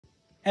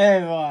Hey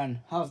everyone,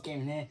 Half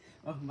Gaming here.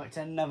 Welcome back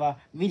to another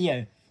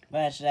video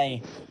where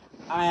today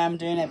I am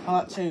doing a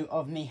part 2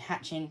 of me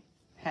hatching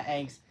pet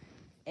eggs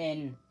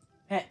in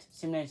Pet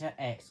Simulator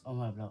X on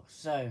Roblox.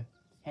 So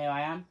here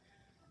I am.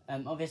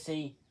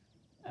 Obviously,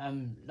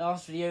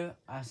 last video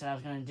I said I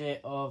was going to do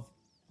it of.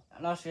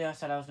 Last video I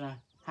said I was going to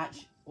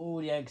hatch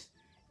all the eggs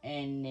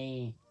in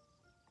the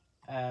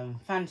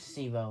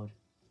fantasy world.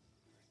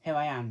 Here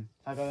I am.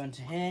 If I go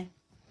into here,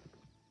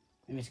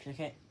 let me just click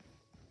it.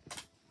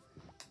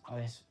 Oh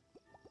yes.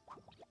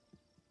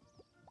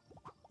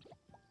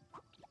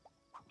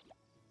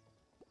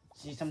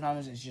 See,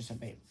 sometimes it's just a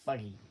bit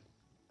buggy.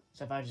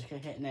 So if I just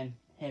click it and then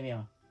here we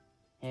are.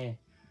 Here.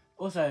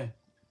 Also,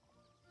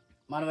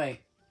 by the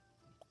way,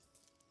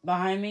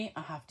 behind me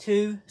I have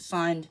 2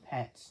 signed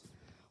pets.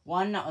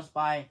 One that was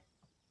by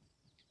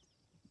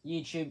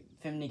YouTube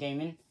Family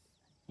Gaming.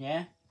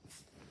 Yeah.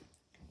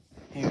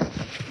 Here,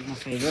 my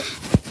favourite.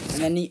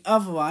 And then the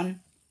other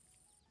one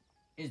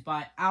is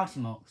by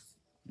Altimox.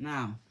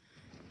 Now,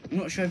 I'm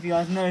not sure if you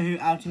guys know who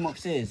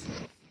Altimox is.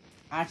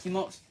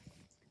 Altimox,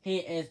 he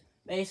is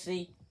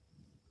basically,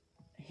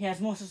 he has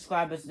more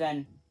subscribers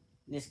than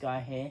this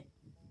guy here.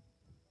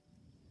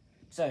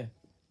 So,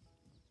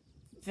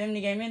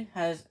 Family Gaming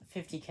has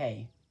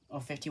 50k or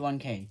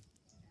 51k.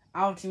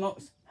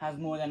 Altimox has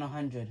more than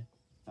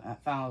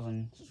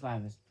 100,000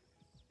 subscribers.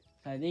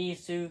 So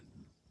these 2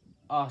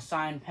 are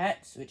signed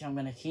pets, which I'm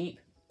gonna keep.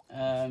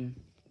 So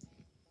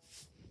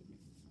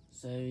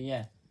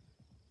yeah,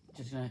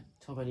 just gonna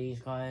talk about these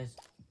guys.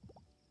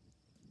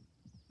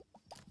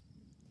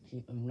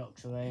 Keep them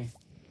locked away.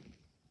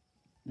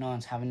 No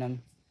one's having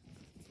them.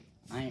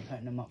 I ain't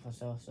putting them up for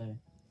sale, so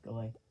go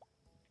away.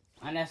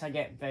 Unless I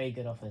get very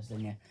good offers, then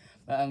yeah.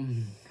 But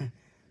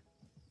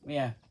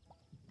yeah.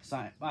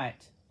 So right,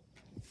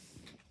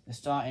 we're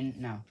starting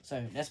now.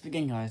 So let's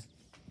begin, guys.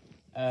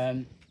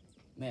 Yeah,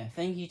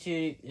 thank you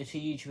to the 2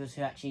 YouTubers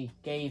who actually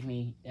gave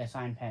me their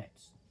signed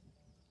pets.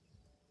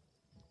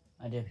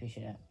 I do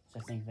appreciate that, so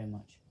thank you very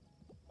much.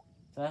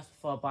 First,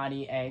 before I buy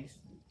the eggs,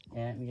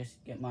 yeah, let me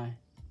just get my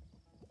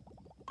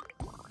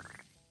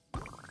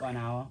 1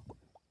 hour.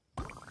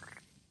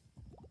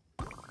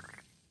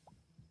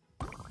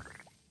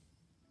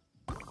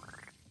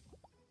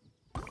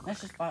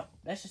 Let's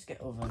just get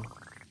over them.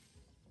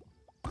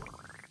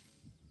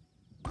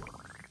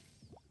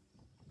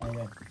 There we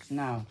go. So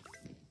now,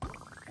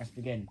 let's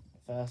begin.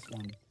 First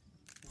one.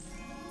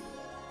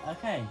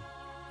 Okay.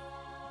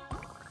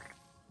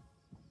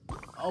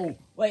 Oh,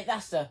 wait,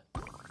 that's the...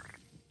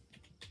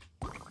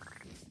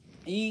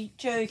 Are you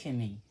joking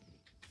me?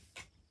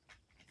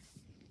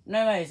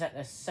 No way is that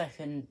the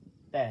second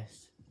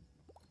best.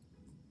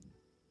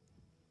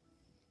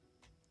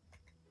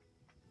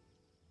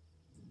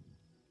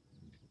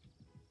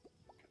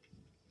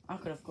 I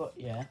could have got,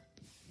 yeah,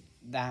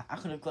 that. I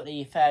could have got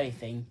the fairy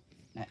thing.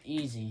 That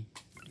easy.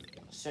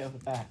 Straight off the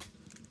bat.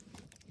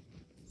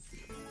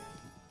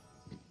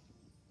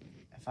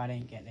 If I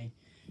didn't get the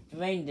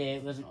reindeer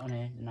wasn't on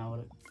here, then I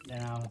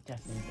would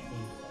definitely get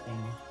the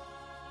thing.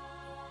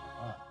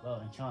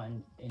 Well,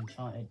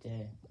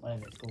 enchanted,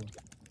 whatever it's called.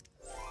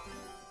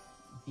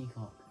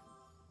 Peacock.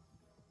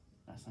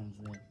 That sounds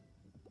weird.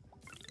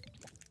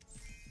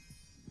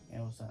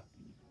 Yeah, what's that?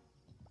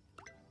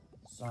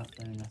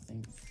 Cyclone, I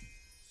think.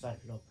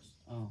 Cyclops.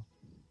 Oh.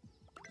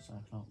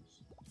 Cyclops.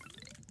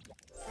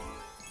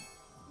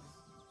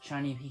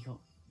 Shiny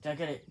peacock. Did I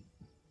get it?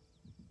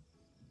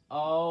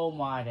 Oh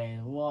my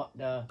days. What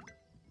the?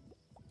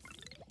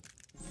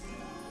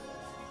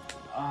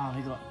 Oh,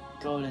 we got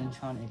gold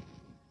enchanted.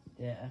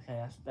 Yeah, okay,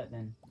 that's better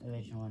than the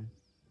original one.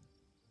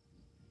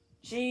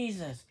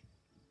 Jesus!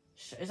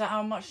 Is that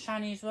how much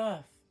shiny is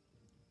worth?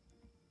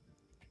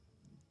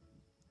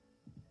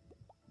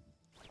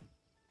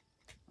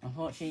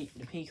 Unfortunately,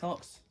 the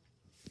peacocks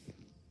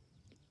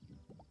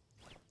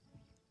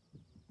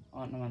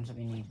aren't the ones that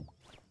we need.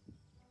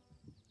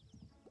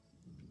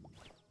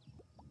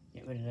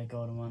 Get rid of the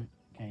golden one.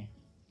 Okay.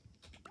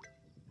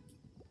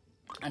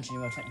 Actually,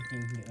 well, technically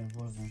we can get rid of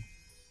all of them.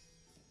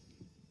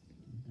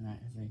 Right,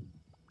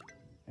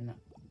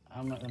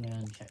 I'm not going to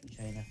uncheck the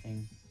trader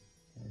thing,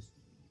 because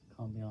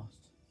can't be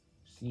asked.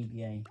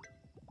 CBA,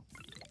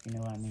 you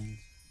know what it means.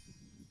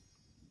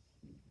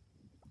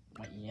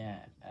 But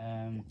yeah,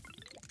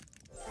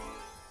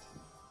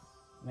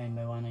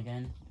 rainbow one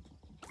again.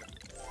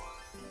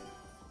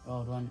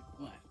 Gold one.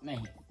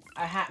 Mate,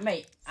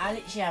 I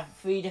literally have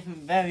 3 different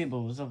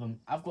variables of them.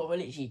 I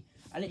literally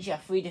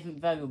have 3 different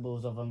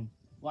variables of them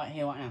right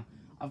here, right now.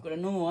 I've got a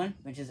normal one,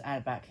 which is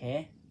added back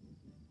here.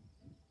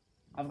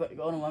 I've got the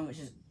golden one, which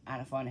is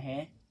out of front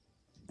here.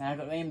 And I've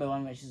got the rainbow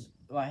one, which is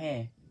right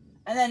here.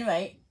 And then,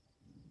 wait.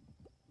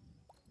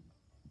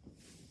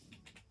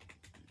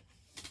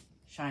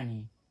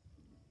 Shiny.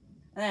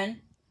 And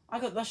then, I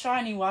got the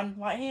shiny one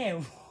right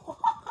here.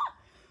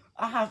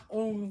 I have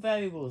all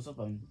variables of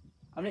them.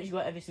 I've literally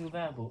got every single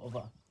variable of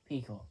a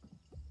peacock.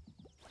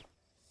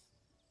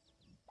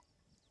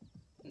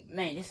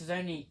 Mate, this is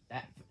only...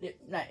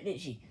 no,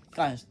 literally.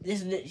 Guys,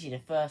 this is literally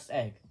the first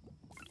egg.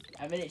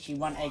 I've literally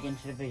 1 egg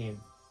into the video.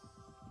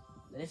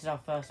 this is our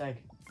first egg.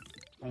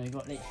 And we've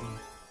got literally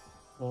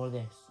all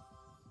this.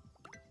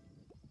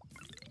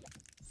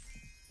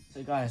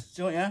 So guys,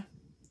 yeah?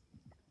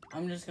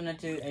 I'm just gonna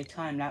do a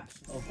time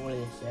lapse of all of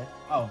this, yeah?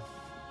 Oh,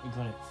 we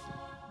got it.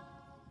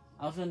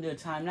 I was gonna do a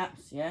time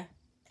lapse, yeah?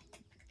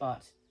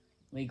 But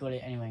we got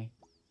it anyway.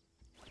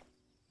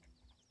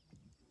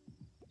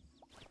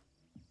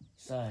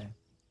 So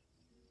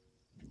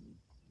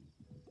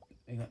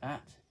we got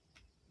that.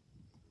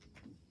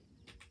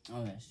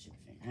 Oh, that's stupid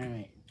thing.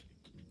 Anyway,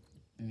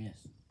 let me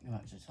just go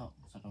back to the top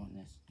because I don't want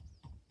this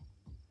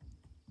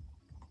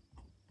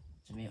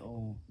to be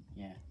all,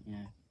 yeah, you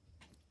know.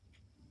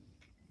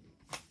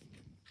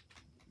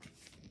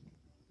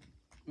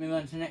 Moving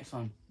on to the next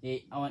one.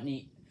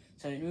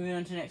 So moving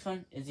on to the next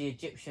one is the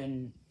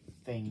Egyptian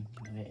thing,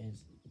 whatever it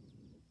is.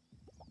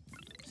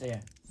 So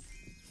yeah.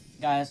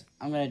 Guys,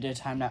 I'm gonna do a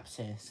time lapse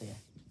here, so yeah.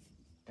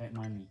 Don't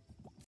mind me.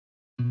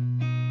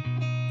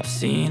 I've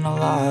seen a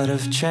lot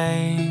of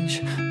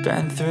change,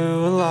 been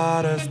through a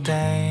lot of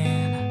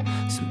pain.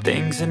 Some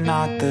things are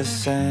not the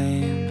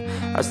same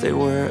as they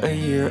were a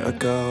year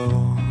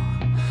ago,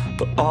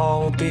 but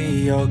all will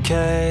be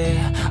okay.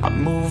 I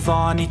move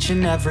on each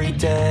and every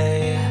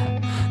day.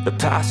 The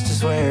past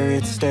is where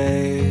it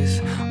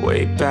stays,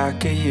 way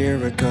back a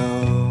year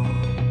ago.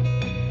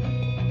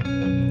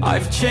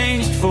 I've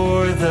changed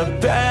for the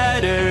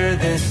better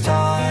this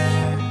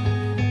time.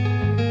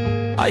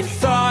 I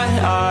thought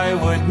I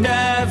would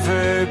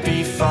never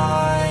be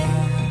fine.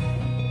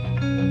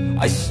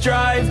 I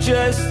strive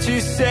just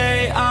to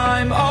say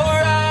I'm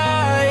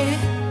alright,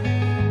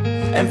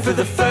 and for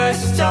the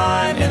first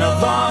time in a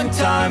long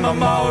time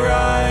I'm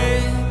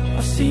alright.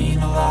 I've seen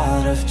a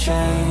lot of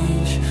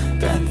change,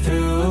 been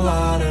through a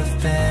lot of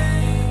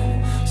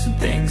pain. Some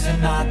things are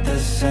not the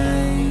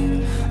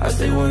same as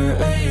they were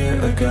a year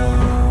ago,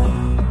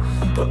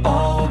 but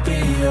all will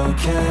be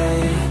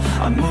okay.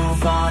 I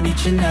move on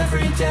each and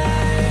every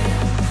day.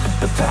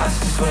 The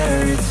past is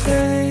where it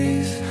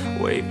stays,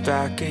 way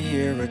back a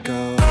year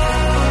ago.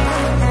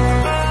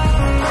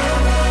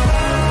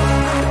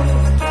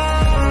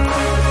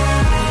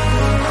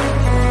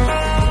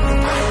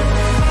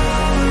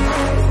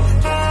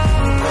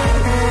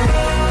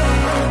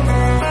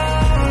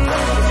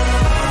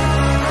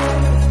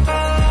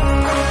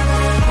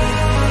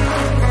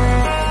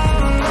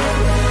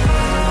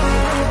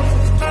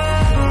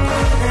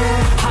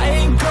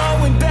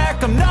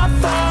 I'm not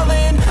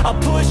falling, I'll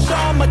push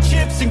all my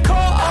chips and call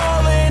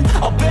all in.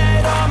 I'll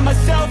bet on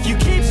myself, you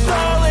keep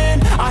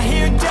stalling. I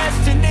hear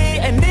destiny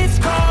and it's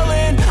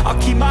calling. I'll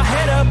keep my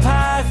head up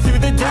high through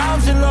the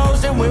downs and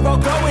lows, and we're all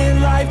going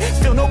live.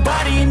 Still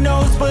nobody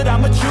knows, but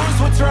I'ma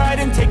choose what's right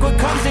and take what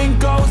comes and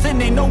goes.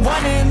 And ain't no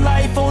one in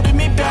life holding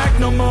me back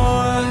no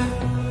more.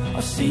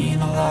 I've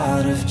seen a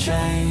lot of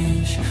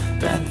change,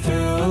 been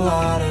through a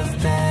lot of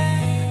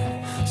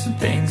pain. Some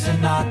things are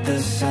not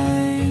the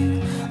same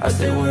as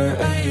they were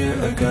a year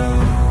ago,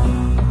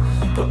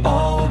 but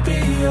all will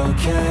be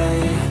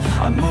okay.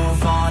 I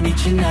move on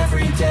each and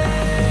every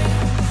day.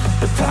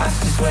 The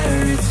past is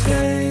where it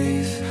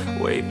stays,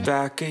 way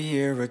back a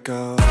year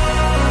ago.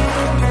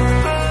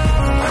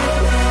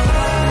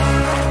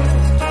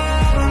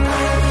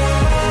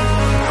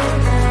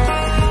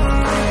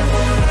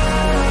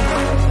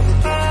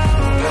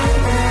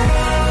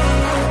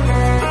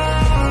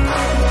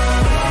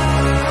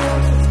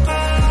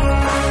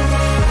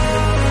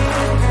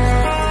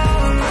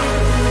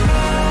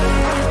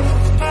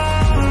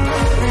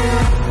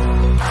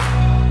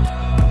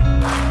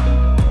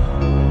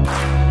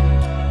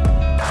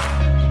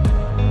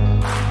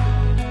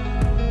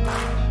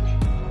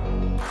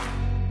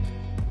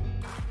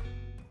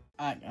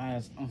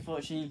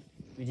 Unfortunately,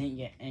 we didn't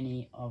get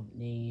any of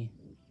the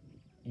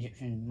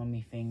Egyptian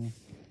mummy thing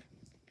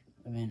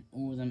within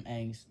all them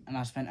eggs, and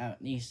I spent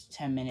at least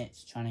 10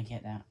 minutes trying to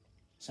get that.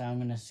 So I'm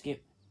going to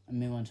skip and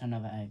move on to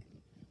another egg.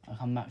 I'll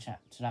come back to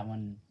that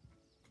one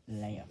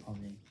later,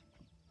 probably.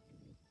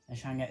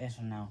 Let's try and get this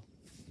one now.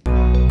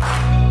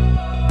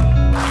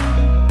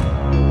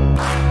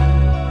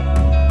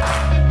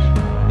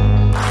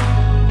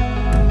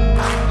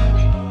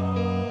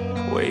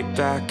 Way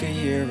back a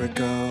year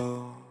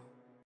ago.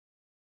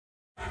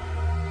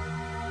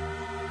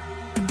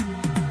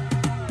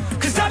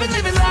 I've been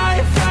living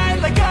life right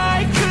like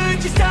I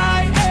could just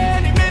die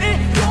any minute.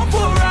 Going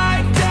for a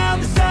ride down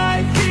the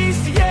side,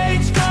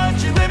 PCH,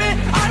 country limit.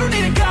 I don't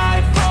need a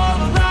guide,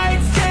 follow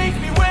lights, take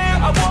me where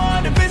I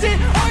want to visit.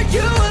 Are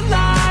you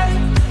alive?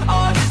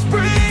 Or just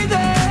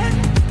breathing?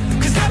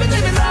 Cause I've been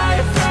living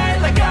life right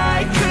like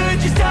I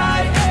could just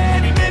die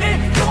any minute.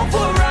 Going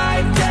for a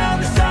ride down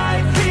the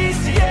side,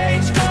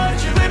 PCH,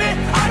 country limit.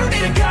 I don't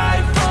need a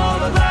guide,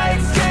 follow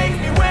lights, take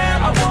me where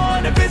I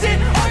want to visit.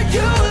 Are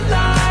you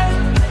alive?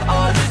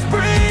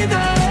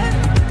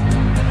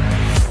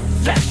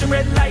 Flashing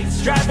red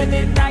lights, driving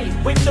at night,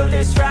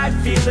 windowless ride,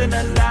 feeling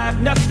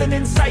alive. Nothing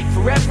in sight,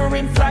 forever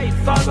in flight.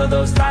 Follow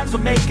those lines,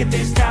 we'll make it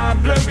this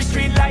time. Blurry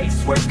street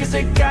lights, work as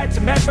a guide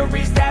to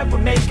memories that we're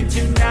making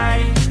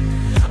tonight.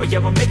 Oh yeah,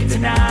 we'll make it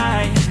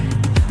tonight.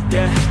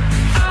 Yeah.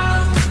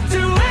 I'll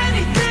do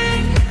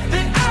anything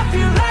that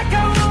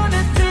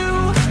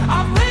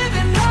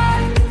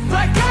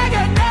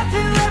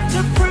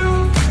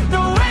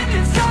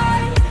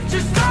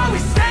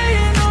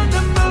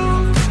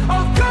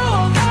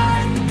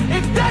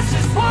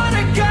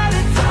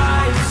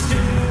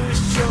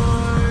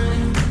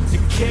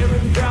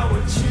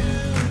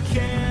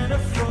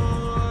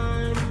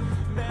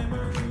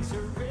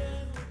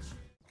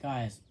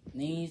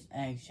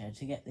Eggshed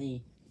to get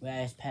the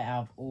rarest pet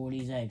out of all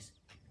these eggs.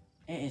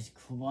 It is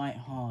quite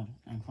hard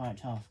and quite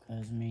tough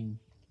because, I mean,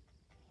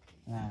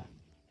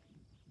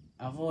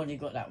 I've already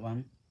got that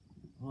one.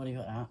 I've already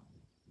got that.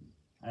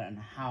 I don't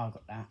know how I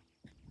got that.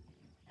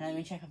 Let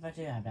me check if I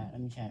do have that.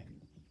 Let me check.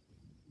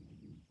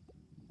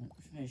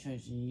 Let's make sure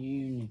it's a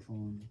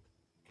unicorn.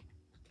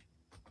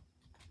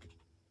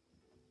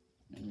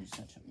 Let me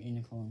search up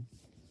unicorn.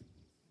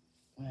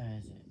 Where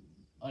is it?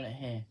 Oh, look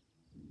here.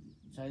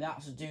 So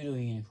that's a doodle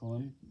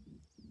unicorn.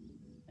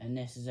 And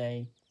this is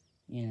a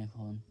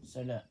unicorn.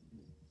 So look.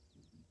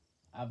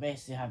 I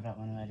basically have that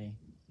one already.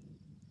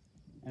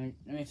 And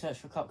let me search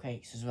for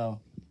cupcakes as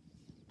well.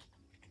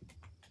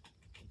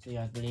 So you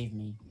guys believe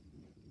me.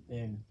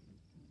 Boom.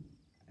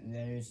 And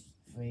there is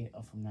 3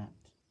 off from that.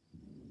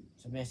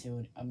 So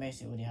basically, I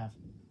basically already have,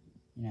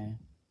 you know,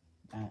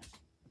 that.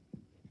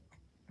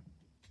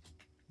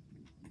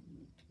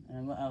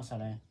 And what else are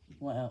there?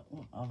 What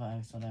other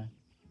eggs are there?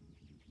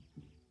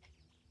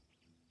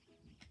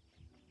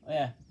 Oh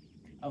yeah,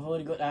 I've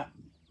already got that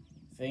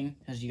thing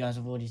because you guys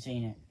have already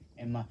seen it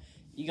in my.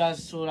 You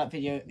guys saw that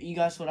video. You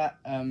guys saw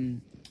that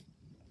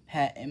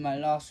pet in my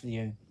last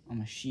video.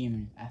 I'm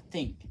assuming. I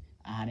think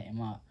I had it in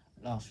my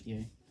last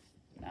video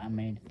that I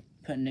made.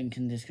 Put a link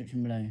in the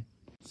description below.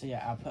 So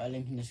yeah, I'll put a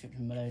link in the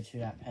description below to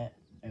that pet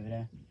over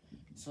there.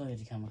 Sorry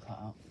the camera cut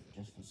out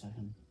just for a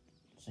second.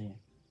 So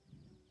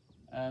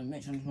yeah.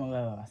 Which one's more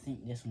rare? I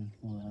think this one's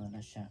more rare.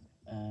 Let's check.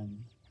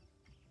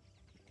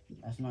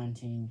 That's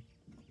 19.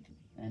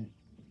 And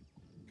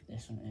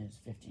this one is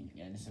 15.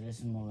 Yeah, so this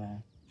is more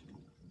rare,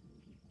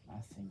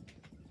 I think.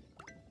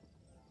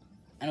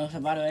 And also,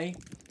 by the way,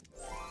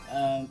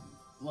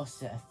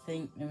 what's it? I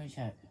think, let me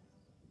check.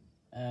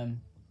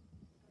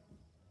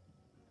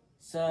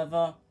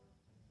 Server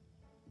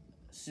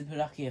Super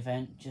Lucky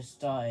event just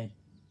started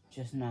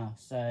just now,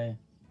 so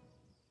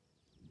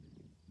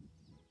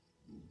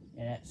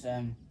yeah,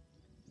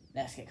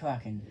 let's get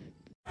cracking.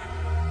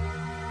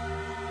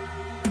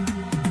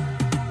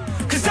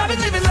 Cause I've been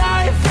living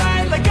life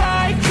right like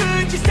I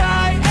could just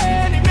die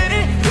any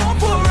minute. Going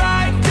for a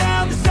ride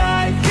down the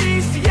side,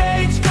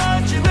 PCH,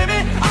 country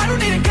limit. I don't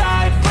need a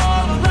guide,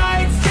 follow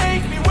lights,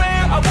 take me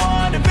where I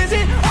wanna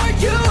visit. Are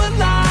you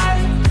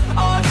alive?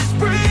 Or just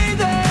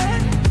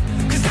breathing?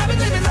 Cause I've been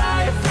living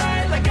life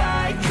right like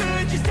I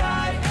could just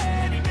die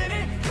any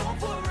minute. Going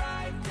for a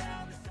ride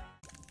down the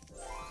side.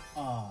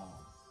 Oh,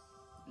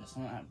 that's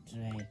not up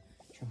today.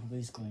 Triple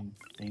B screen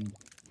thing.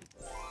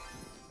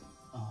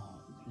 Oh,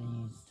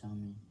 please tell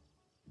me.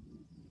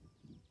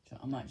 So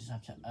I might just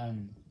have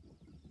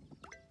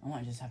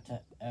to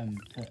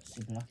put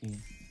Super Lucky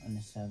on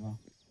this server.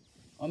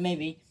 Or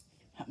maybe,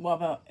 what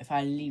about if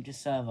I leave the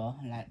server,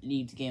 like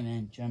leave the game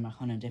and join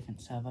back on a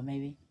different server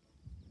maybe?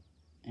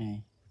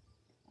 Anyway,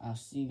 I'll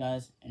see you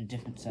guys in a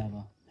different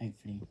server,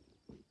 hopefully.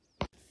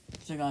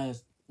 So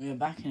guys, we're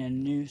back in a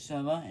new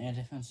server, in a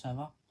different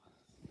server.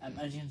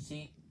 As you can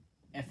see,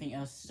 everything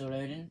else is still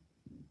loading.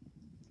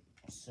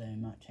 So it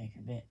might take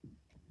a bit.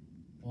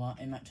 Well,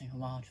 it might take a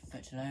while for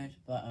it to load,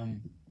 but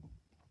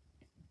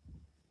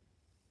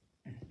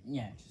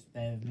yeah, just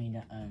bear with me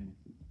that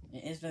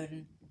it is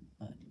loading,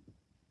 but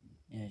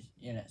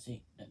yeah, let's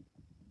see.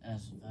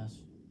 That's the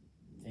first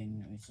thing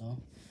that we saw.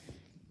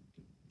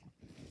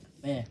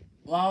 But yeah,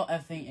 while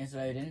everything is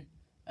loading,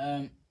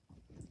 I'm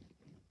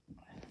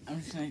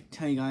just gonna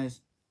tell you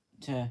guys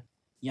you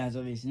guys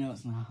obviously know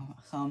what's gonna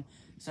come.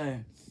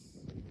 So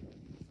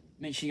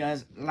make sure you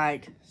guys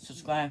like,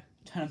 subscribe,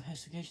 turn on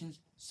notifications,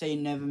 so you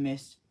never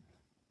miss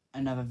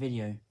another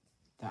video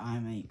that I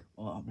make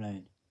or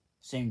upload.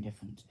 Same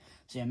difference.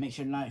 So yeah, make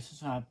sure to like,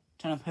 subscribe,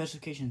 turn on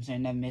notifications so you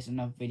never miss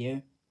another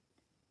video.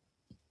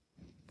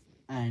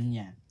 And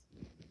yeah.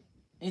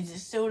 Is it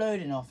still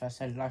loading after I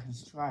said like and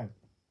subscribe?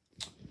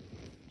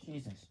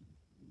 Jesus.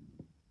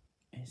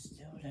 It's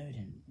still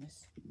loading.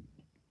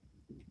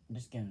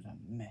 This game's a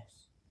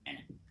mess.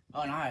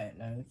 Oh no, it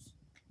loads.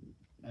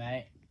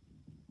 Right.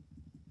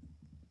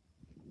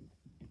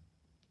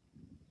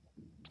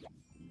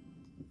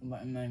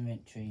 What in my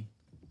inventory?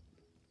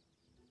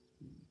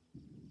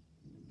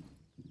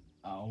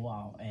 Oh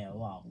wow, yeah,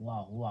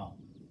 wow.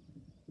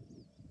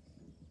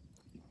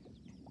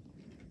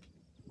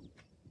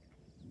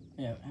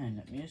 Yeah, hang on,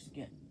 let me just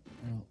get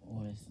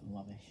all this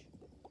rubbish.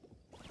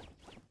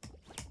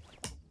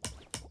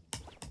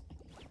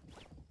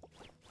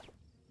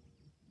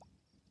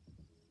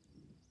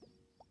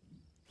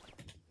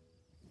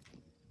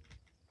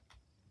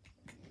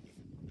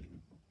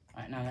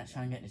 Right, now let's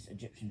try and get this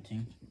Egyptian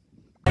thing.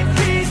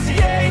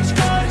 PCH,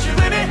 country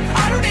limit.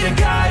 I don't need a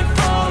guide,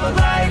 follow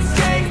lights,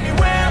 take me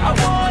where I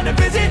wanna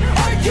visit.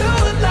 Are you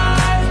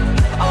alive?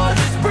 Or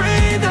just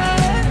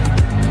breathing?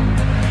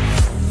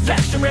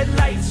 Flashing red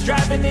lights,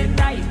 driving at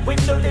night,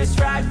 windowless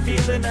ride,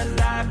 feeling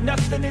alive.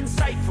 Nothing in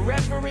sight,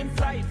 forever in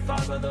flight.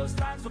 Follow those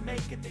lines, we'll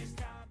make it this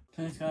time.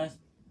 Thanks guys,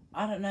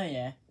 I don't know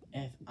yet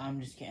if I'm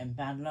just getting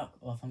bad luck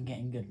or if I'm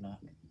getting good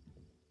luck.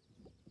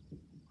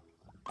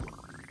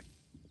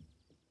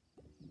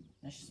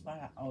 Let's just buy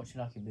that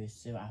ultra lucky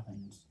boost, see what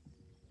happens.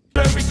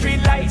 Blurry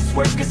street lights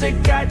work as a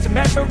guide to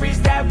memories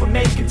that we're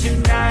making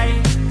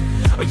tonight.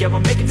 Oh yeah,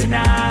 we'll make it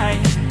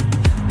tonight.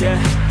 Yeah,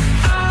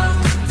 I'll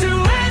do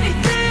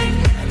anything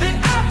that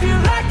I feel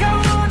like I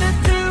wanna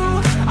do.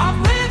 I'm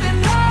living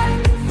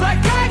life like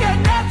I got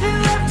nothing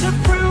left to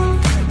prove.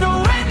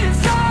 No end in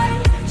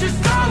sight, just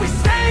always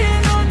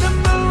staying on the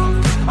move.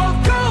 I'll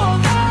go all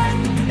night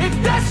if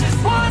that's just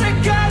what I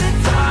gotta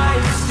do.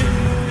 Life's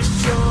too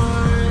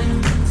short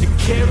to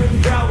care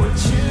about what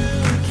you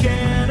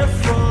can't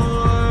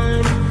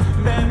afford.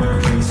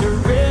 Memories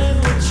are in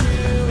what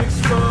you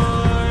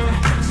explore,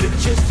 so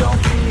just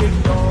don't be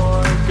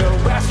ignored. Go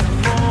ask for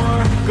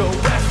more, go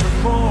ask for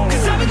more.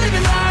 'Cause I've been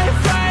living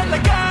life right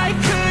like I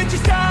could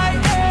just die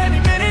any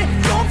minute.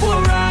 Going for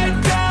a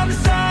ride down the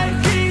side,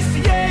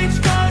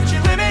 PCH, country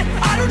limit.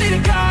 I don't need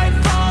a guide,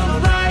 follow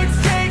lights,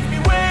 take me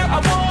where I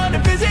wanna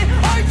visit.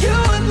 Are you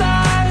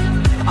alive?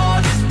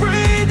 I'll just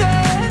breathe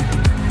in.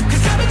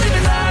 'Cause I've been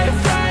living life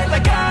right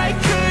like I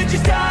could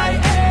just die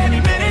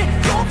any minute.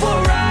 Going for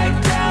a ride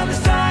down the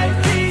side,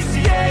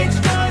 PCH,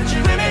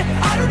 country limit.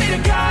 I don't need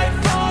a guide,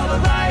 follow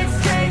lights,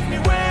 take me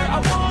where I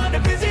wanna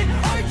visit.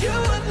 Are you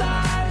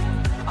alive?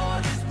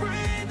 I'll just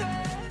breathe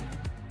in.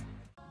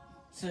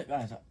 So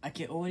guys, I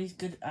get all these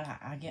good,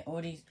 I get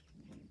all these,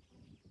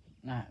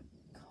 like,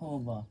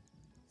 Cobra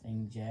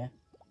things, yeah?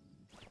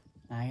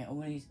 I get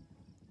all these,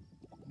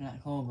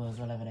 like, Cobras,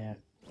 whatever they're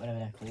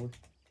called.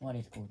 What are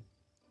these called?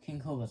 King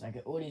Cobras. I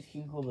get all these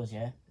King Cobras,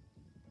 yeah?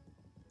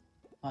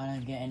 But I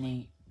don't get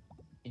any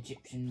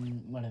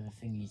Egyptian, whatever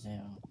thingies they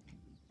are.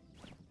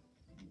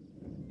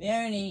 The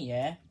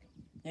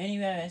only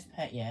rarest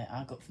pet, yeah,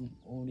 I got from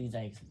all these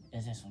eggs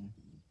is this one.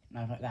 And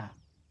I got that.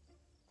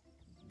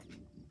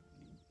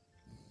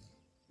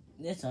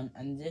 This one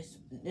and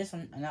this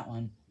one and that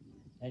one,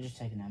 they're just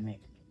taking that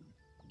mic.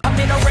 I'm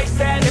in a race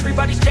that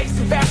everybody's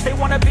chasing fast. They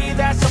wanna be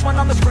that someone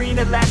on the screen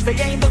at last. They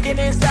ain't looking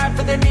inside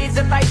for their needs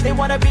in life. They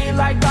wanna be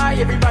liked by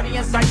everybody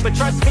in sight. But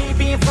trust me,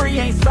 being free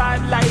ain't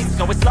spotlights.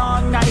 No, it's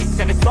long nights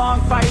and it's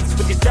long fights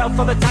with yourself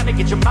all the time to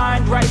get your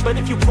mind right. But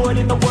if you put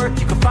in the work,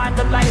 you can find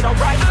the light.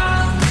 Alright,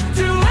 I'll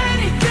do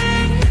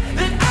anything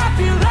that I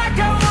feel like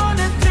I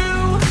wanna do.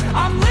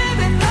 I'm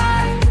living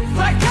life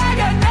like I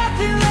got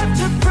nothing left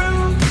to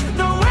prove.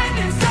 No end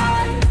in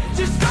sight,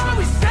 just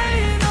always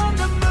staying on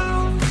the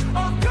move.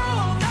 I'll go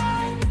all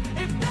night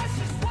if that's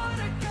just what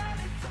I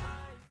gotta do.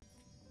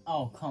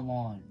 Oh, come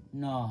on.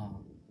 No.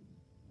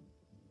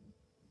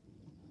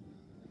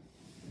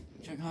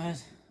 So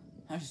guys,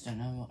 I just don't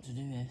know what to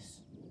do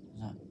this.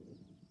 I'm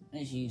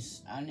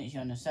literally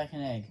on the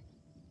second egg.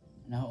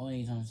 And I got all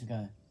these ones to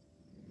go.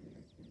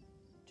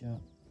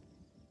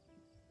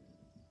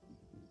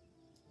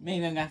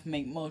 Maybe I'm going to have to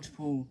make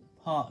multiple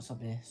parts of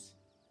this.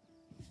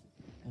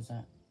 Because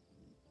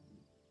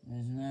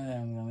there's no way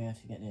I'm going to be able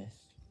to get this.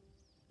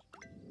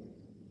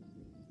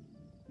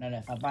 No,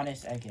 if I buy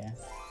this egg here,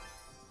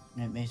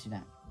 no, basically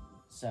that.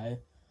 So,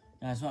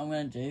 guys, what I'm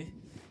going to do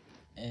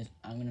is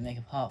I'm going to make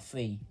a part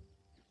 3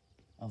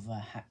 of a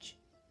hatch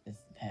with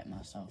pet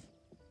myself.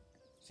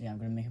 So yeah, I'm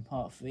going to make a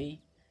part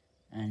 3,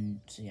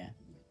 and so yeah.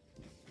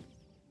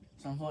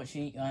 So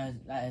unfortunately, guys,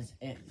 that is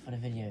it for the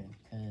video,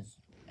 because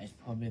it's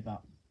probably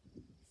about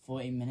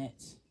 40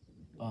 minutes,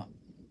 but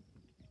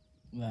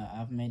well,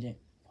 I've made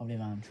it probably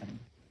around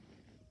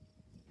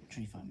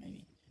 25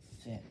 maybe.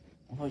 So yeah,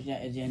 unfortunately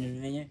that is the end of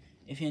the video.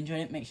 If you enjoyed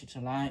it, make sure to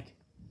like,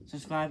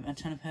 subscribe, and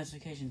turn on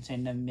notifications so you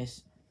never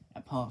miss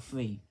a part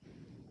 3.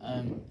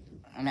 And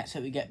let's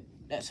hope we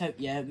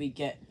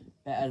get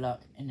better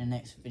luck in the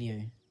next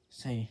video.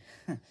 So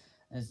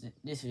as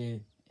this video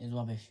is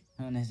rubbish,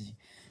 honestly.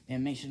 Yeah,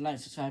 make sure to like,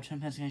 subscribe, turn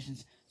on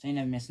notifications so you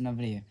never miss another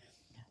video.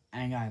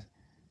 And guys,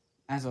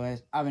 as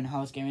always, I've been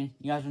House Gaming.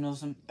 You guys have been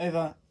awesome.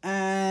 Over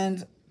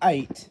and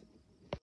 8.